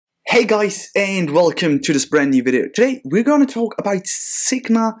Hey guys, and welcome to this brand new video. Today we're going to talk about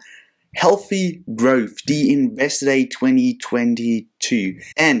Cigna Healthy Growth, the Investor Day 2022.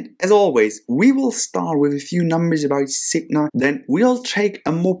 And as always, we will start with a few numbers about Cigna. Then we'll take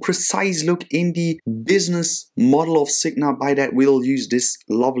a more precise look in the business model of Cigna. By that, we'll use this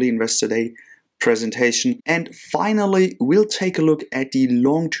lovely Investor Day presentation. And finally, we'll take a look at the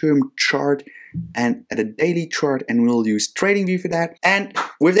long-term chart and at a daily chart, and we'll use TradingView for that. And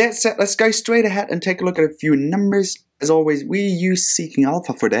with that said, let's go straight ahead and take a look at a few numbers. As always, we use Seeking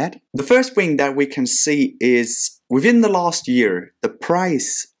Alpha for that. The first thing that we can see is within the last year, the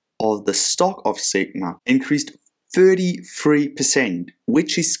price of the stock of Cigna increased 33%,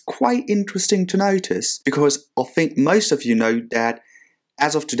 which is quite interesting to notice because I think most of you know that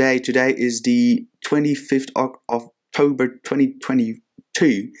as of today is the 25th of October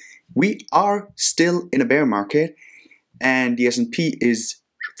 2022. We are still in a bear market and the S&P is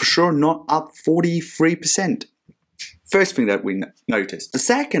for sure not up 43%. First thing that we noticed. The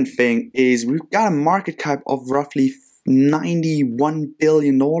second thing is we've got a market cap of roughly $91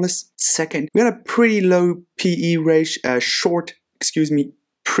 billion. Second, we had a pretty low PE ratio,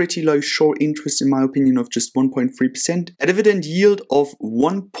 pretty low short interest in my opinion of just 1.3%. A dividend yield of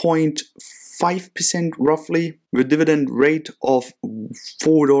 1.5% roughly, with a dividend rate of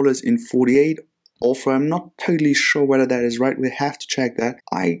 $4.48. Also, I'm not totally sure whether that is right. We have to check that.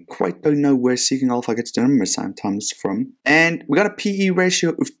 I quite don't know where Seeking Alpha gets the numbers sometimes from. And we got a PE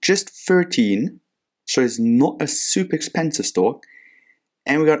ratio of just 13, so it's not a super expensive stock.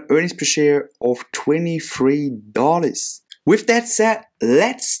 And we got earnings per share of $23. With that said,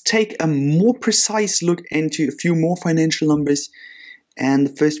 let's take a more precise look into a few more financial numbers. And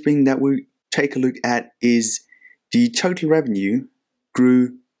the first thing that we take a look at is the total revenue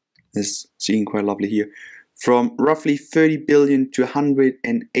grew, as seen quite lovely here, from roughly 30 billion to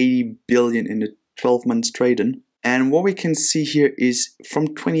 180 billion in the 12 months trading. And what we can see here is from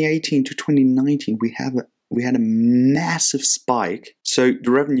 2018 to 2019 we had a massive spike. So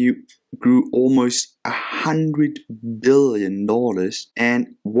the revenue grew almost $100 billion.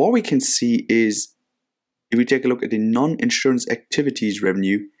 And what we can see is, if we take a look at the non-insurance activities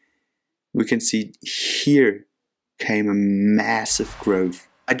revenue, we can see here came a massive growth.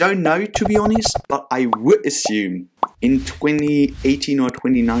 I don't know, to be honest, but I would assume in 2018 or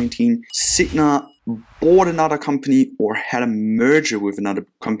 2019, Cigna bought another company or had a merger with another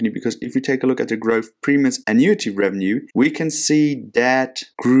company, because if we take a look at the growth premiums annuity revenue, we can see that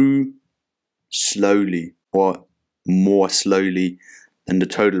grew slowly or more slowly than the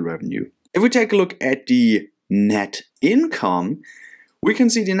total revenue. If we take a look at the net income, we can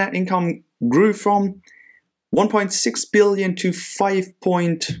see the net income grew from 1.6 billion to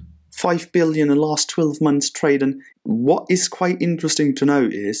 5.5 billion in the last 12 months trading. What is quite interesting to know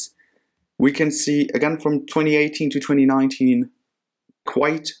is we can see again from 2018 to 2019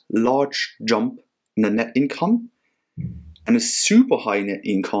 quite large jump in the net income and a super high net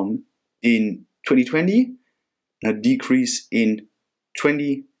income in 2020 and a decrease in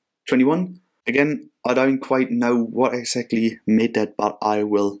 2021. Again, I don't quite know what exactly made that, but I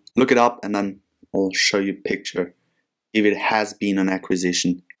will look it up and then I'll show you a picture if it has been an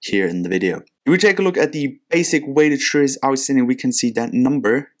acquisition here in the video. If we take a look at the basic weighted shares outstanding, we can see that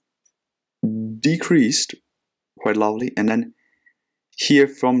number decreased quite lovely, and then here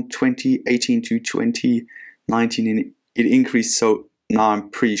from 2018 to 2019 it increased. So now I'm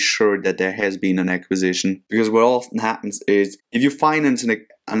pretty sure that there has been an acquisition, because what often happens is if you finance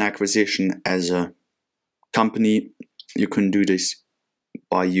an acquisition as a company, you can do this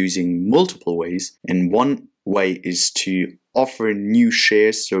by using multiple ways. And one way is to offer new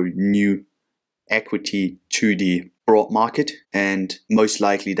shares, so new equity to the broad market, and most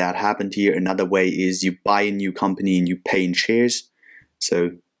likely that happened here. Another way is you buy a new company and you pay in shares,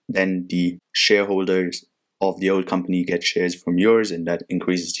 so then the shareholders of the old company get shares from yours and that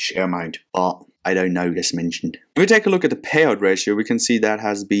increases the share amount. But I don't know, as mentioned. If we take a look at the payout ratio, we can see that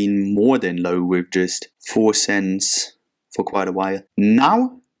has been more than low with just 4 cents for quite a while.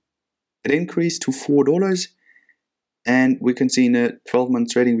 Now it increased to $4, and we can see in the 12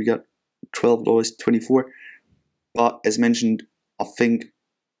 months trading we got $12.24. But as mentioned, I think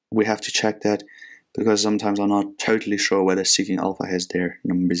we have to check that because sometimes I'm not totally sure whether Seeking Alpha has their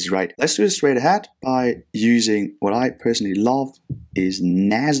numbers right. Let's do this straight ahead by using what I personally love is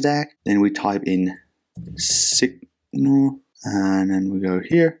NASDAQ. Then we type in Cigna and then we go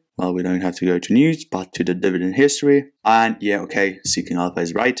here. Well, we don't have to go to news, but to the dividend history. And yeah, okay, Seeking Alpha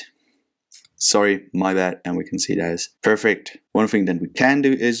is right. Sorry, my bad, and we can see that is perfect. One thing that we can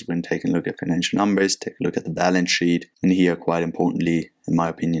do is, when taking a look at financial numbers, take a look at the balance sheet, and here, quite importantly, in my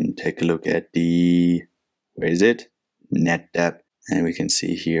opinion, take a look at the, where is it? Net debt, and we can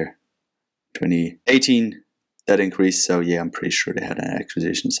see here, 2018, that increased, so yeah, I'm pretty sure they had an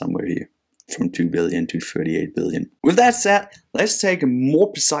acquisition somewhere here, from 2 billion to 38 billion. With that said, let's take a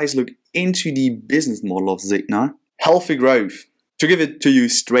more precise look into the business model of Cigna. Healthy growth. To give it to you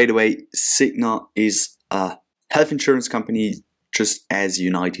straight away, Cigna is a health insurance company just as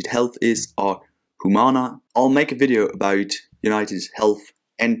United Health is, or Humana. I'll make a video about United Health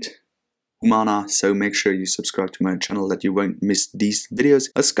and Humana, so make sure you subscribe to my channel that you won't miss these videos.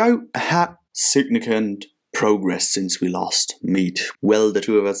 Let's go ahead. Significant progress since we last meet. Well, the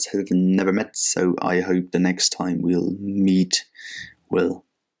two of us have never met, so I hope the next time we'll meet will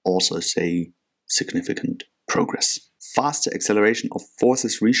also say significant progress. Faster acceleration of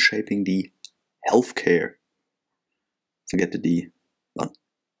forces reshaping the healthcare. Forget the D, but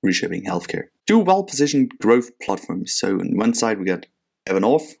reshaping healthcare. Two well-positioned growth platforms. So on one side we got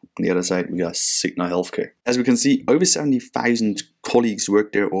Evernorth, on the other side we got Cigna Healthcare. As we can see, over 70,000 colleagues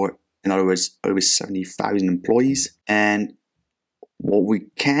work there, or in other words, over 70,000 employees. And what we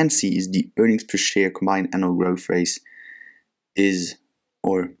can see is the earnings per share combined annual growth rate is,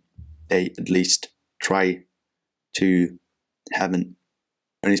 or they at least try to have an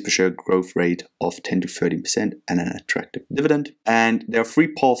earnings per share growth rate of 10 to 30% and an attractive dividend. And there are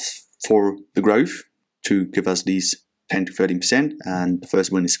three paths for the growth to give us these 10 to 30%. And the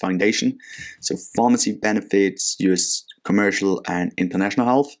first one is foundation. So pharmacy benefits, US commercial and international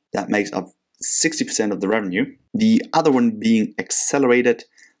health. That makes up 60% of the revenue. The other one being accelerated.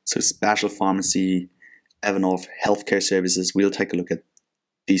 So special pharmacy, Evernorth healthcare services. We'll take a look at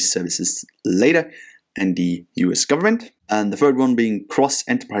these services later. And the US government. And the third one being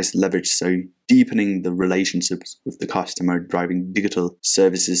cross-enterprise leverage, so deepening the relationships with the customer, driving digital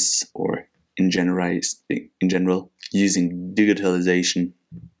services, or in general using digitalization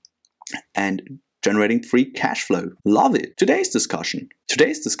and generating free cash flow. Love it. Today's discussion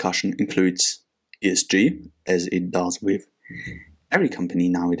includes ESG, as it does with every company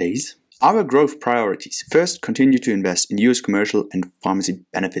nowadays. Our growth priorities. First, continue to invest in US commercial and pharmacy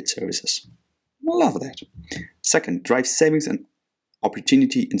benefit services. Love that. Second, drive savings and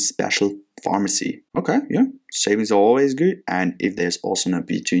opportunity in special pharmacy. Okay, yeah, savings are always good. And if there's also an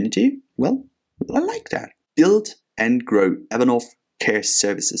opportunity, well, I like that. Build and grow Evernorth care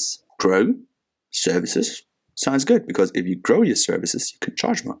services. Grow services sounds good, because if you grow your services, you can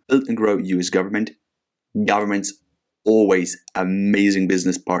charge more. Build and grow US government. Governments always amazing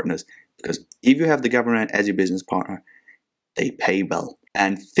business partners, because if you have the government as your business partner, they pay well.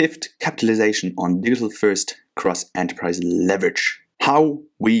 And fifth, capitalization on digital-first cross-enterprise leverage. How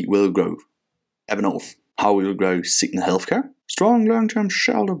we will grow Evernorth. How we will grow Cigna Healthcare. Strong long-term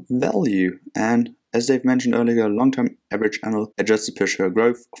shareholder value. And as they've mentioned earlier, long-term average annual adjusted per share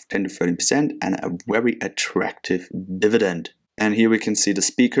growth of 10 to 13% and a very attractive dividend. And here we can see the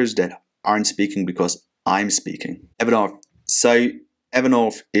speakers that aren't speaking because I'm speaking. Evernorth. So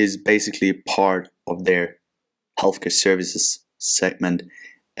Evernorth is basically part of their healthcare services segment,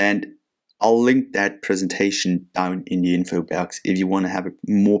 and I'll link that presentation down in the info box. If you want to have a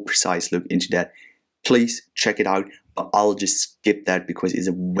more precise look into that, please check it out, but I'll just skip that because it's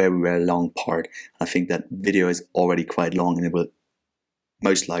a very, very long part. I think that video is already quite long, and it will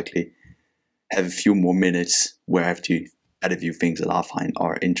most likely have a few more minutes where I have to add a few things that I find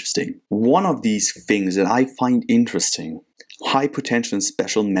are interesting. One of these things that I find interesting, high potential and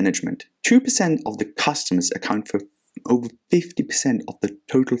special management. 2% of the customers account for over 50% of the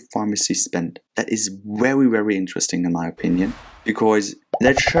total pharmacy spend. That is very, very interesting in my opinion, because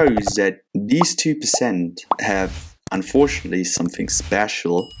that shows that these 2% have unfortunately something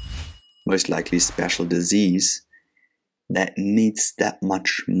special, most likely special disease, that needs that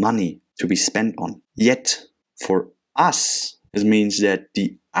much money to be spent on. Yet for us, this means that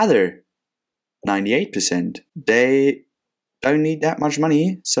the other 98%, they don't need that much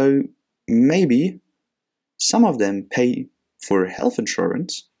money, so maybe some of them pay for health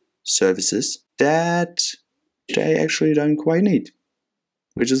insurance services that they actually don't quite need,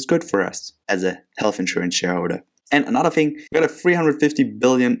 which is good for us as a health insurance shareholder. And another thing, we got a 350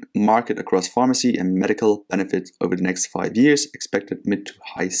 billion market across pharmacy and medical benefits over the next 5 years, expected mid to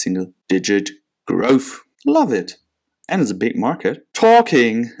high single digit growth. Love it. And it's a big market.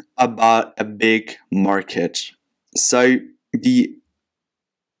 Talking about a big market. So the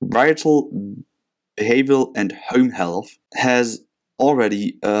vital behavioral and home health has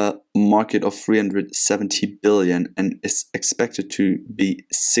already a market of 370 billion and is expected to be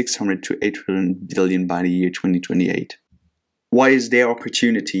 600 to 800 billion by the year 2028. Why is their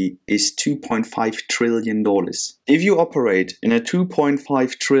opportunity is $2.5 trillion. If you operate in a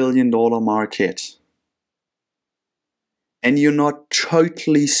 $2.5 trillion market and you're not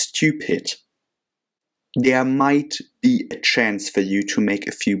totally stupid, there might be a chance for you to make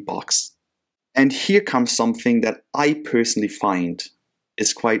a few bucks. And here comes something that I personally find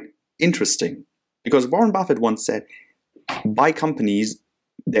is quite interesting. Because Warren Buffett once said, buy companies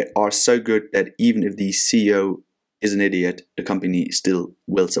that are so good that even if the CEO is an idiot, the company still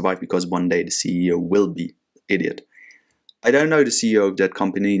will survive because one day the CEO will be an idiot. I don't know the CEO of that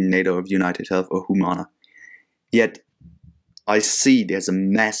company, neither of United Health or Humana. Yet, I see there's a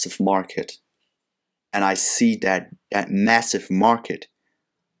massive market. And I see that that massive market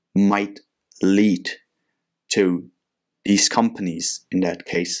might lead to these companies, in that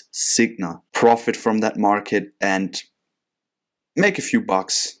case Cigna, profit from that market and make a few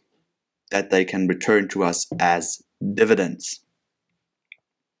bucks that they can return to us as dividends.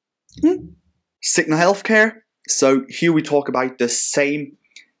 Cigna Healthcare. So here we talk about the same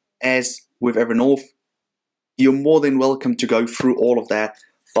as with Evernorth. You're more than welcome to go through all of that,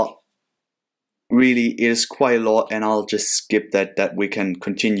 but really it is quite a lot, and I'll just skip that we can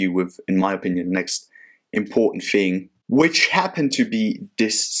continue with, in my opinion, the next important thing, which happened to be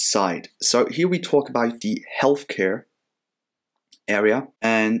this side. So here we talk about the healthcare area,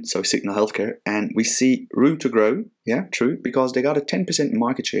 and so Cigna Healthcare, and we see room to grow. Yeah, true, because they got a 10%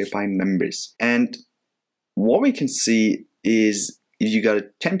 market share by members. And what we can see is if you got a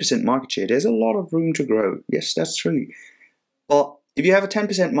 10% market share, there's a lot of room to grow. Yes, that's true. But if you have a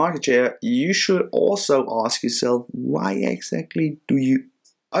 10% market share, you should also ask yourself, why exactly do you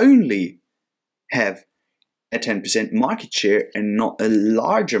only have a 10% market share and not a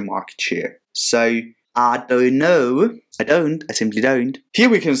larger market share? So, I don't know. I simply don't. Here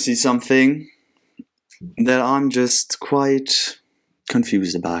we can see something that I'm just quite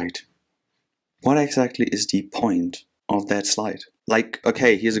confused about. What exactly is the point of that slide? Like,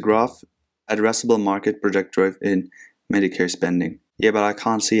 okay, here's a graph, addressable market project growth in Medicare spending. Yeah, but I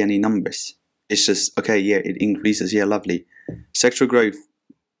can't see any numbers. It's just, okay, yeah, it increases. Yeah, lovely. Sectoral growth,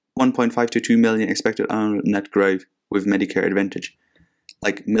 1.5 to 2 million expected annual net growth with Medicare Advantage.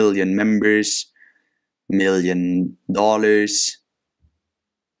 Like million members, $1 million.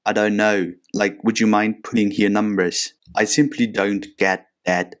 I don't know. Like, would you mind putting here numbers? I simply don't get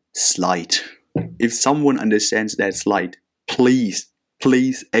that slide. If someone understands that slide, please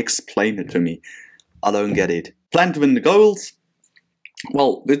explain it to me. I don't get it. Plan to win the goals.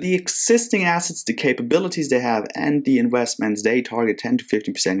 Well, with the existing assets, the capabilities they have, and the investments, they target 10 to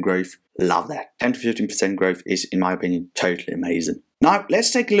 15% growth. Love that. 10 to 15% growth is, in my opinion, totally amazing. Now,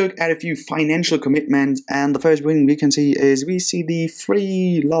 let's take a look at a few financial commitments. And the first thing we can see is we see the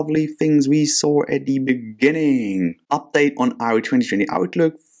three lovely things we saw at the beginning. Update on our 2020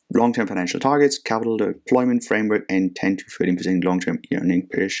 outlook, long-term financial targets, capital deployment framework, and 10 to 13% long-term earning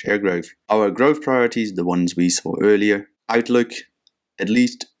per share growth. Our growth priorities, the ones we saw earlier. Outlook, at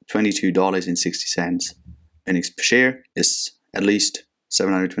least $22.60 earnings per share is at least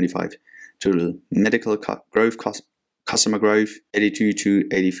 725 total medical growth customer growth, 82 to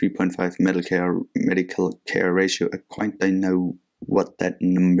 83.5 medical care ratio. I quite don't know what that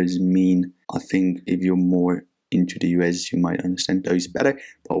numbers mean. I think if you're more into the US, you might understand those better.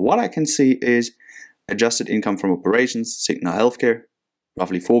 But what I can see is adjusted income from operations, Cigna Healthcare,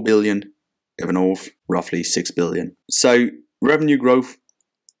 roughly 4 billion, Evernorth, roughly 6 billion. So revenue growth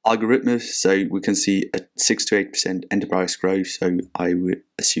algorithms, so we can see a 6 to 8% enterprise growth. So I would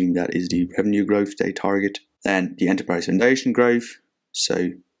assume that is the revenue growth they target. And the enterprise foundation growth,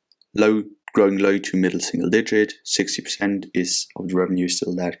 so growing low to middle single digit, 60% is of the revenue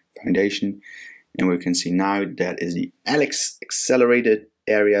still that foundation. And we can see now that is the accelerated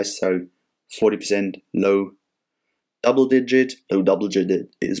area, so 40% low double digit. Low double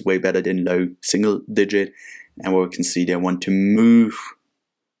digit is way better than low single digit. And we can see they want to move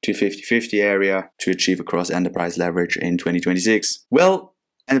to 50-50 area to achieve across enterprise leverage in 2026. Well,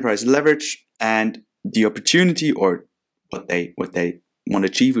 enterprise leverage and the opportunity, or what they want to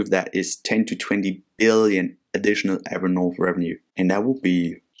achieve with that, is 10 to 20 billion additional Evernorth revenue. And that would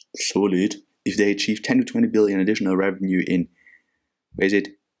be solid if they achieve 10 to 20 billion additional revenue in,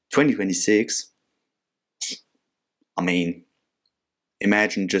 2026. I mean,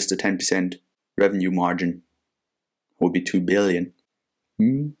 imagine just a 10% revenue margin would be 2 billion.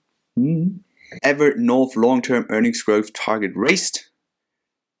 Evernorth long-term earnings growth target raised.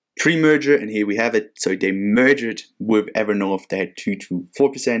 pre-merger, and here we have it. So they merged with Evernorth, they had 2 to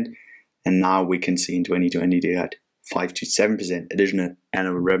 4%, and now we can see in 2020 they had 5 to 7% additional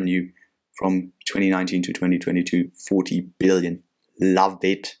annual revenue from 2019 to 2022, 40 billion. Love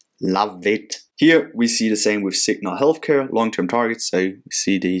it, love it. Here we see the same with Cigna Healthcare, long-term targets, so we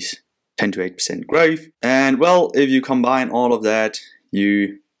see these 10 to 8% growth. And well, if you combine all of that,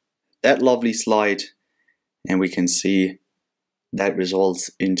 that lovely slide, and we can see that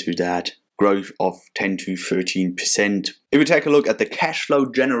results into that growth of 10 to 13%. If we take a look at the cash flow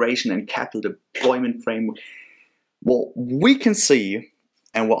generation and capital deployment framework, what we can see,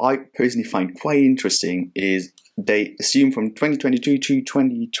 and what I personally find quite interesting, is they assume from 2022 to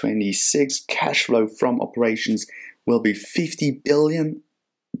 2026 cash flow from operations will be 50 billion,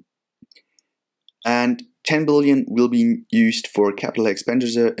 and 10 billion will be used for capital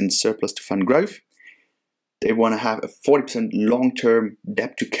expenditure and surplus to fund growth. They want to have a 40% long-term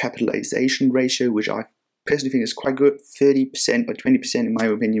debt to capitalization ratio, which I personally think is quite good. 30% or 20% in my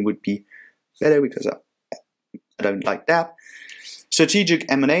opinion would be better, because I don't like that.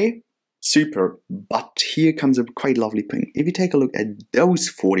 Strategic M&A, super. But here comes a quite lovely thing. If you take a look at those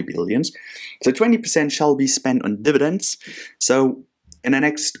 40 billions, so 20% shall be spent on dividends. So in the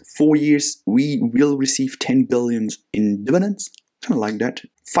next 4 years, we will receive 10 billions in dividends. Kind of like that.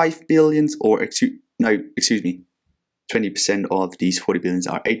 5 billions, or excuse me, 20% of these 40 billions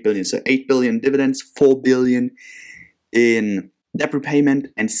are 8 billion. So 8 billion dividends, 4 billion in debt repayment,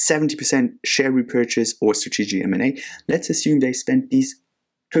 and 70% share repurchase or strategic M&A. Let's assume they spent these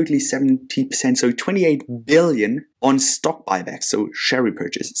totally 70%, so 28 billion on stock buybacks, so share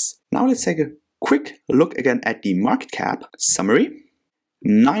repurchases. Now let's take a quick look again at the market cap summary.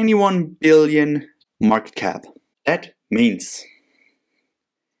 91 billion market cap. That means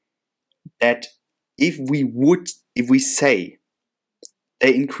that if we say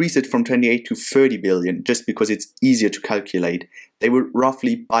they increase it from 28 to 30 billion just because it's easier to calculate, they would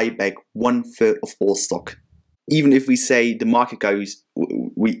roughly buy back 1/3 of all stock. Even if we say the market goes,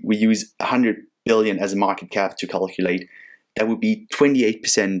 we use 100 billion as a market cap to calculate, that would be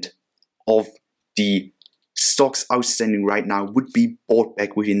 28% of the stocks outstanding right now would be bought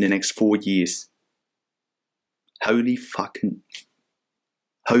back within the next 4 years. Holy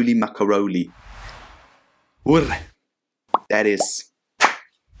macaroni. That is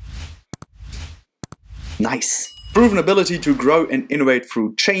nice. Proven ability to grow and innovate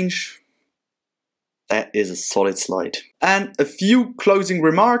through change. That is a solid slide. And a few closing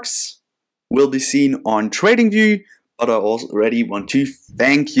remarks will be seen on TradingView, but I already want to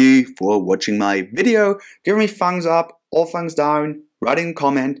thank you for watching my video, giving me thumbs up or thumbs down, writing a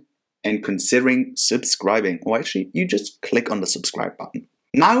comment, and considering subscribing. Or actually, you just click on the subscribe button.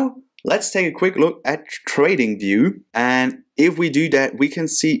 Now, let's take a quick look at TradingView, and if we do that, we can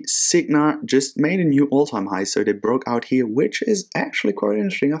see Cigna just made a new all-time high, so they broke out here, which is actually quite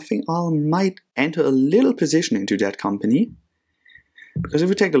interesting. I think I might enter a little position into that company, because if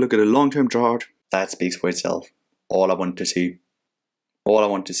we take a look at a long-term chart, that speaks for itself. All I want to see.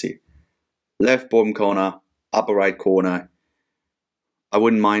 Left bottom corner, upper right corner. I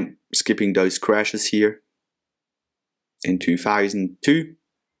wouldn't mind skipping those crashes here in 2002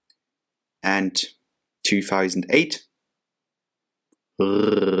 and 2008.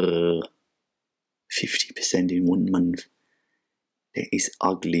 50% in 1 month. That is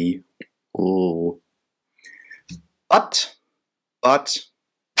ugly. Oh. But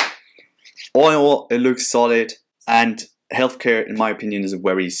all in all, it looks solid, and healthcare, in my opinion, is a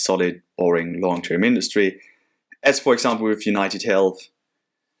very solid, boring, long-term industry. As for example with United Health,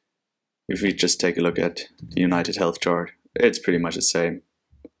 if we just take a look at the United Health chart, it's pretty much the same.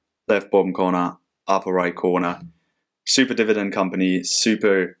 Left bottom corner, upper right corner. Super dividend company,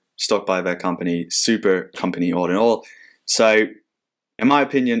 super stock buyback company, super company all in all. So, in my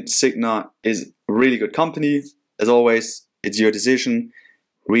opinion, Cigna is a really good company. As always, it's your decision.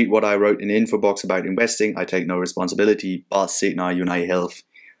 Read what I wrote in the info box about investing. I take no responsibility, but Cigna, United Health,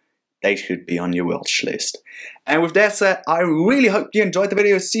 they should be on your watch list. And with that said, I really hope you enjoyed the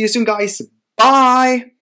video. See you soon, guys. Bye!